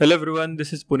Hello everyone,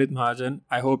 this is Punit Mahajan.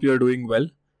 I hope you are doing well.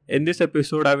 In this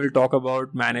episode, I will talk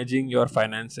about managing your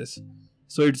finances.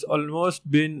 So it's almost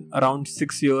been around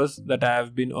 6 years that I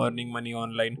have been earning money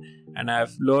online and I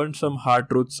have learned some hard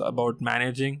truths about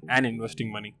managing and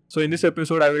investing money. So in this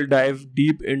episode, I will dive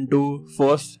deep into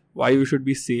first why you should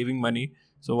be saving money.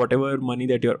 So whatever money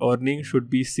that you're earning should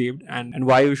be saved and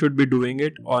why you should be doing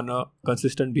it on a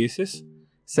consistent basis.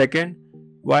 Second,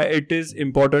 why it is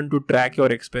important to track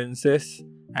your expenses,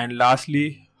 and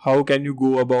lastly, how can you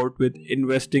go about with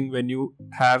investing when you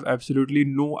have absolutely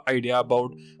no idea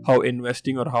about how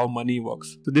investing or how money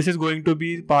works. So this is going to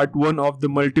be part 1 of the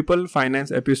multiple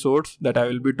finance episodes that I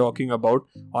will be talking about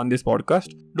on this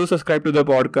podcast. Do subscribe to the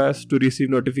podcast to receive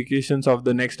notifications of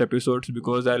the next episodes,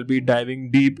 because I'll be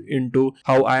diving deep into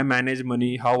how I manage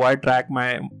money, how I track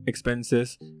my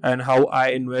expenses, and how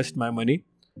I invest my money.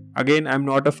 Again, I'm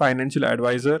not a financial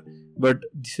advisor, but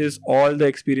this is all the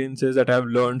experiences that I've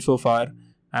learned so far,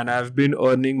 and I've been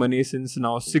earning money since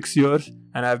now 6 years,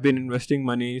 and I've been investing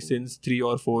money since 3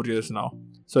 or 4 years now.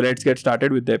 So let's get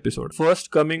started with the episode. First,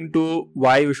 coming to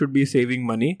why you should be saving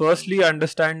money. Firstly,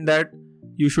 understand that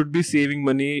you should be saving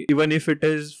money even if it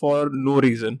is for no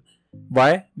reason.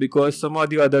 Why? Because some or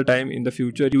the other time in the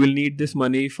future you will need this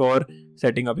money for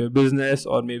setting up your business,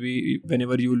 or maybe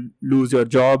whenever you lose your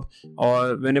job,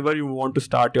 or whenever you want to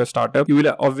start your startup, you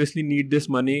will obviously need this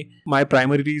money. My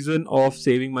primary reason of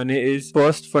saving money is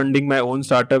first funding my own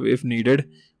startup if needed,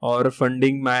 or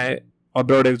funding my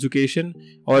abroad education,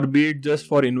 or be it just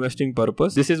for investing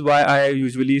purpose. This is why I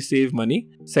usually save money.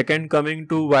 Second, coming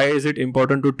to why is it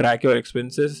important to track your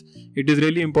expenses. It is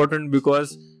really important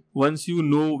because once you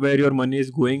know where your money is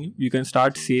going, you can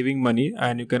start saving money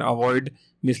and you can avoid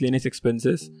miscellaneous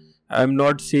expenses. I'm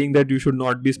not saying that you should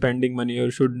not be spending money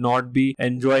or should not be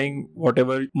enjoying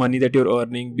whatever money that you're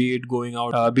earning, be it going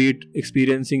out, be it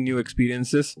experiencing new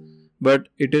experiences. But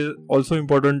it is also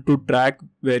important to track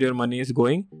where your money is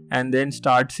going and then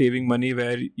start saving money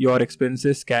where your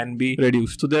expenses can be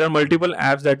reduced. So there are multiple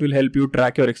apps that will help you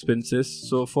track your expenses.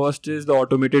 So first is the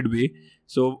automated way.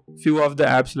 So few of the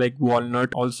apps like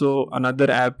Walnut. Also another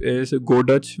app is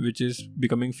GoDutch, which is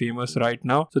becoming famous right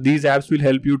now. So these apps will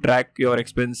help you track your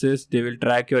expenses. They will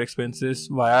track your expenses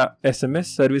via SMS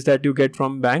service that you get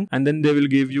from bank, and then they will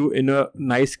give you in a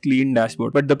nice clean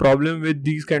dashboard. But the problem with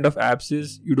these kind of apps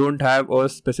is you don't have a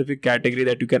specific category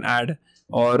that you can add,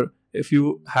 or if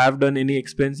you have done any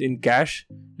expense in cash,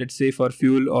 let's say for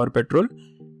fuel or petrol,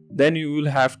 then you will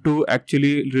have to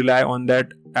actually rely on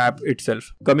that app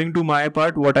itself. Coming to my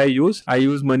part, what I use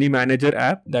Money Manager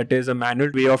app. That is a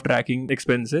manual way of tracking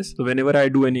expenses. So whenever I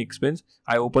do any expense,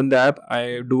 I open the app,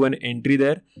 I do an entry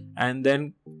there, and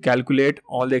then calculate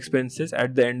all the expenses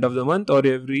at the end of the month or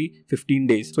every 15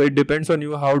 days. So it depends on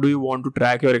you, how do you want to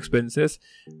track your expenses,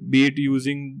 be it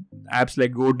using apps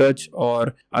like GoDutch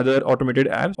or other automated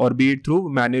apps, or be it through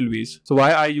manual ways. So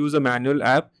why I use a manual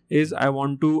app is I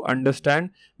want to understand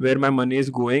where my money is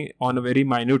going on a very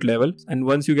minute level. And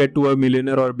once you get to a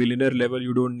millionaire or billionaire level,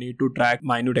 you don't need to track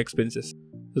minute expenses.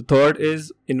 The third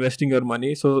is investing your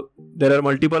money. So there are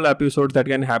multiple episodes that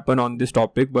can happen on this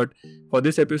topic, but for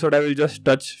this episode, I will just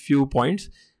touch few points.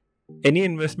 Any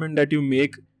investment that you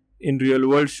make in real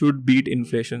world should beat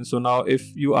inflation. So now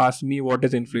if you ask me what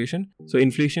is inflation, so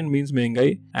inflation means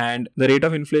mehengai, and the rate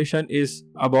of inflation is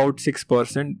about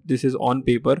 6%. This is on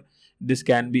paper. This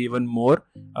can be even more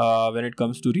when it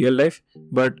comes to real life,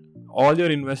 but all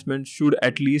your investments should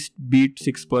at least beat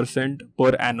 6%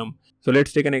 per annum. So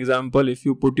let's take an example. If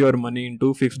you put your money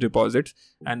into fixed deposits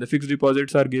and the fixed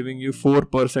deposits are giving you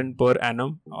 4% per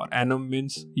annum, or annum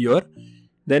means year,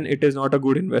 then it is not a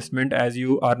good investment as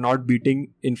you are not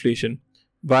beating inflation.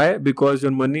 Why? Because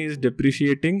your money is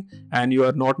depreciating and you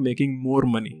are not making more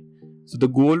money. So the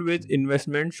goal with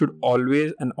investment should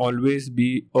always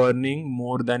be earning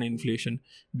more than inflation.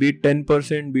 Be it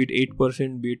 10%, be it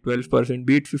 8%, be it 12%,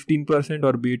 be it 15%,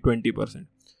 or be it 20%.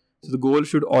 So the goal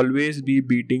should always be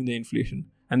beating the inflation.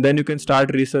 And then you can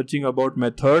start researching about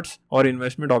methods or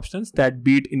investment options that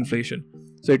beat inflation.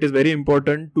 So it is very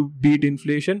important to beat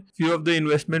inflation. Few of the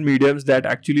investment mediums that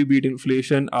actually beat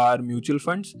inflation are mutual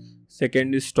funds.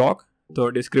 Second is stock.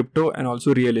 Third is crypto, and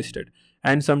also real estate,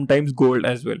 and sometimes gold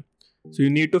as well. So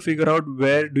you need to figure out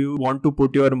where do you want to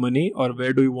put your money, or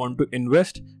where do you want to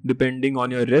invest depending on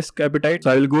your risk appetite.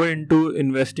 So I will go into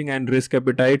investing and risk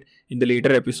appetite in the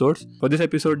later episodes. For this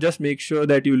episode, just make sure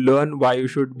that you learn why you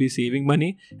should be saving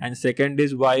money, and second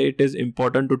is why it is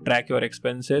important to track your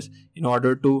expenses in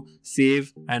order to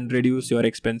save and reduce your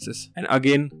expenses. And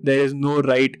again, there is no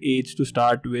right age to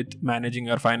start with managing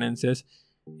your finances.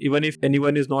 Even if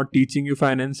anyone is not teaching you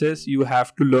finances, you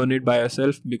have to learn it by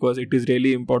yourself, because it is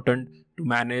really important to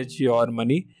manage your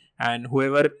money, and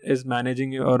whoever is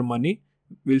managing your money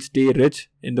will stay rich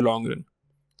in the long run.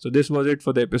 So this was it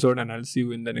for the episode, and I'll see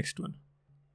you in the next one.